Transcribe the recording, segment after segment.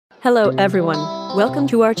Hello everyone, welcome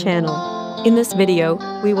to our channel. In this video,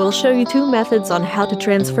 we will show you two methods on how to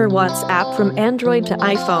transfer WhatsApp from Android to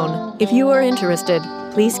iPhone. If you are interested,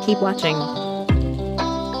 please keep watching.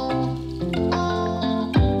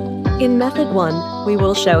 In method 1, we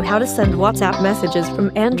will show how to send WhatsApp messages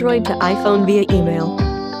from Android to iPhone via email.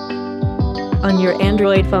 On your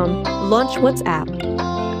Android phone, launch WhatsApp.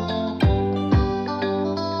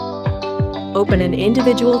 Open an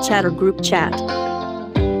individual chat or group chat.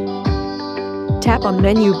 Tap on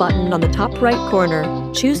menu button on the top right corner,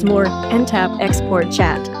 choose More, and tap Export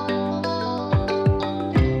Chat.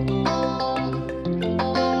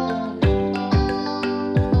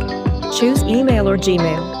 Choose Email or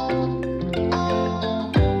Gmail.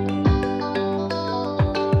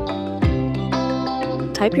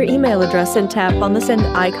 Type your email address and tap on the send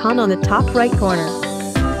icon on the top right corner.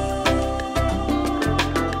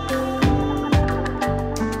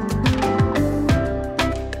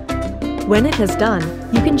 When it has done,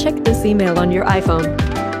 you can check this email on your iPhone.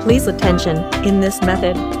 Please attention, in this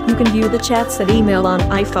method, you can view the chats and email on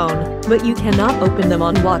iPhone, but you cannot open them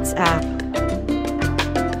on WhatsApp.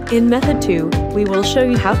 In method 2, we will show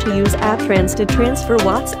you how to use AppTrans to transfer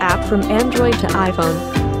WhatsApp from Android to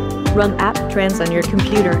iPhone. Run AppTrans on your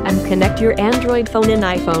computer and connect your Android phone and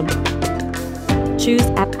iPhone. Choose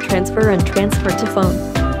App Transfer and transfer to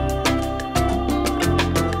phone.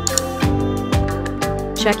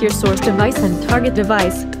 Check your source device and target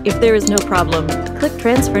device. If there is no problem, click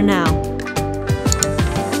Transfer Now.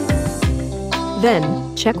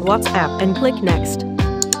 Then, check WhatsApp and click Next.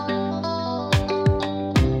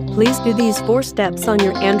 Please do these 4 steps on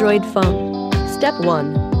your Android phone. Step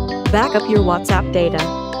 1. Back up your WhatsApp data.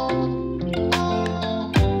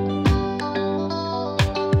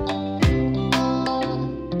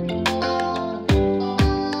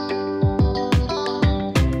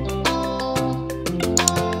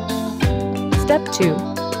 Step 2.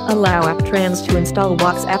 Allow AppTrans to install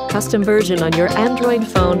WhatsApp custom version on your Android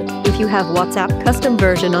phone. If you have WhatsApp custom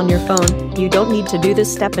version on your phone, you don't need to do this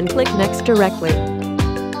step and click Next directly.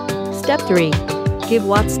 Step 3. Give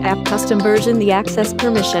WhatsApp custom version the access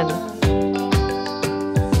permission.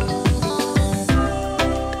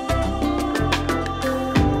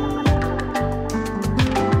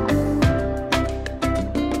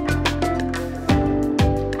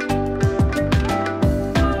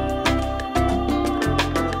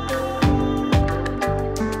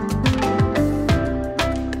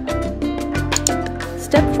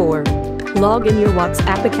 Step 4. Log in your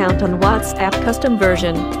WhatsApp account on WhatsApp custom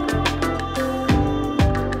version.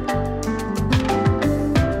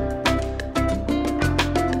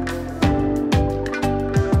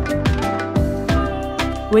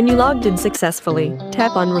 When you logged in successfully,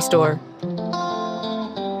 tap on Restore.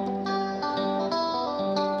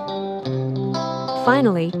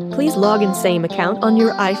 Finally, please log in same account on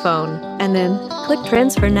your iPhone, and then click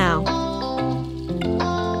Transfer Now.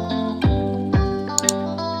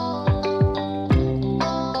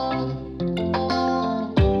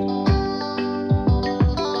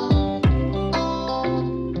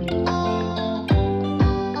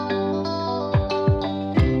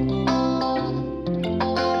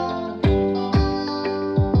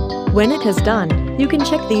 When it has done, you can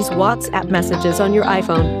check these WhatsApp messages on your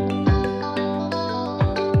iPhone.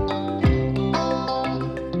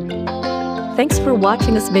 Thanks for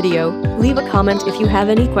watching this video. Leave a comment if you have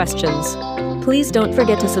any questions. Please don't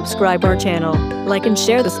forget to subscribe our channel, like and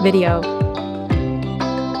share this video.